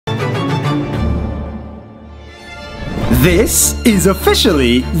This is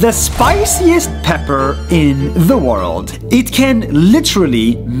officially the spiciest pepper in the world. It can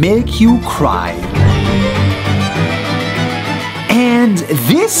literally make you cry. And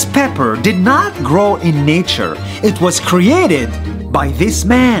this pepper did not grow in nature. It was created by this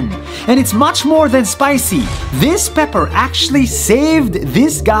man. And it's much more than spicy. This pepper actually saved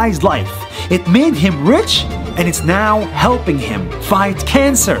this guy's life. It made him rich, and it's now helping him fight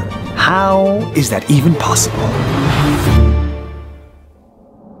cancer. How is that even possible?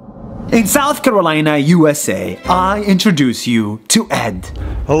 In South Carolina, USA, I introduce you to Ed.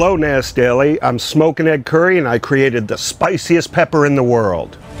 Hello, Nas Daily. I'm Smoking Ed Curry, and I created the spiciest pepper in the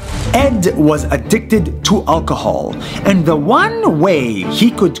world. Ed was addicted to alcohol, and the one way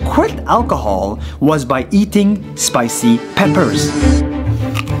he could quit alcohol was by eating spicy peppers.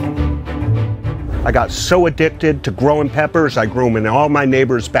 I got so addicted to growing peppers, I grew them in all my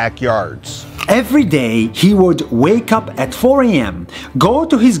neighbors' backyards. Every day, he would wake up at 4 a.m., go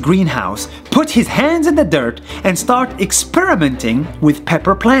to his greenhouse, put his hands in the dirt, and start experimenting with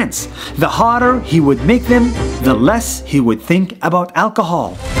pepper plants. The hotter he would make them, the less he would think about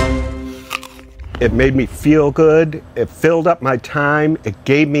alcohol. It made me feel good, it filled up my time, it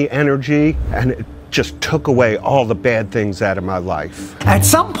gave me energy, and it just took away all the bad things out of my life. At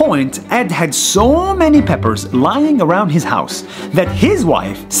some point, Ed had so many peppers lying around his house that his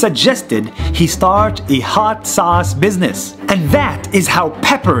wife suggested he start a hot sauce business. And that is how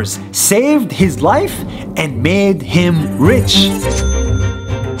peppers saved his life and made him rich.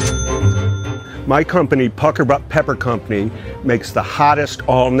 My company, Pucker Butt Pepper Company, makes the hottest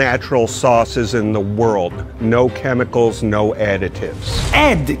all-natural sauces in the world. No chemicals, no additives.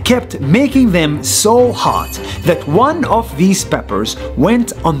 Ed kept making them so hot that one of these peppers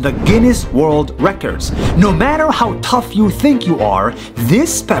went on the Guinness World Records. No matter how tough you think you are,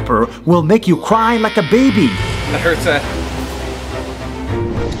 this pepper will make you cry like a baby. That hurts,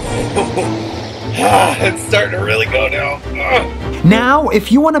 it's starting to really go now. Now,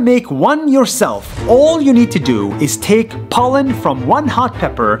 if you want to make one yourself, all you need to do is take pollen from one hot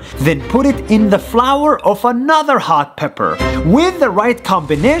pepper, then put it in the flower of another hot pepper. With the right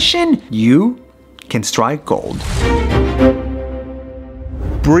combination, you can strike gold.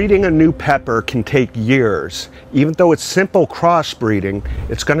 Breeding a new pepper can take years. Even though it's simple crossbreeding,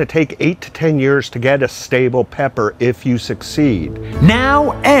 it's going to take 8 to 10 years to get a stable pepper if you succeed.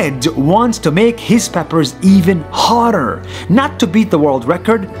 Now Ed wants to make his peppers even hotter. Not to beat the world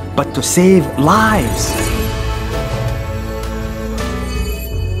record, but to save lives.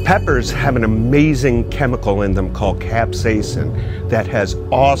 Peppers have an amazing chemical in them called capsaicin that has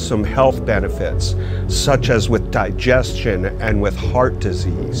awesome health benefits, such as with digestion and with heart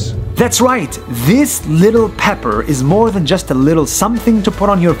disease. That's right, this little pepper is more than just a little something to put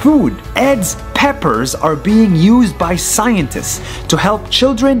on your food. Ed's peppers are being used by scientists to help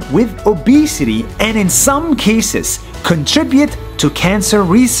children with obesity and in some cases contribute to cancer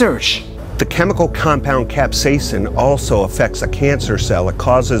research. The chemical compound capsaicin also affects a cancer cell. It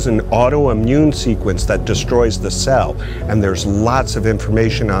causes an autoimmune sequence that destroys the cell, and there's lots of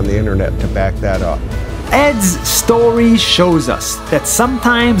information on the internet to back that up. Ed's story shows us that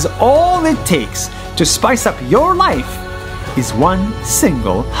sometimes all it takes to spice up your life is one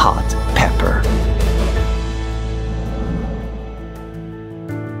single hot pepper.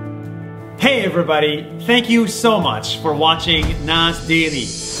 Hey everybody, thank you so much for watching Nas Daily.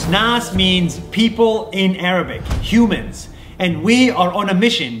 Nas means people in Arabic, humans. And we are on a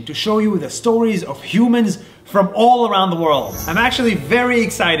mission to show you the stories of humans from all around the world. I'm actually very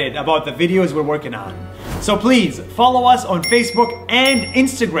excited about the videos we're working on. So please follow us on Facebook and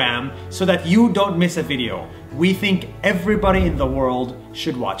Instagram so that you don't miss a video. We think everybody in the world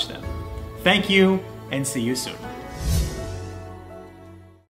should watch them. Thank you and see you soon.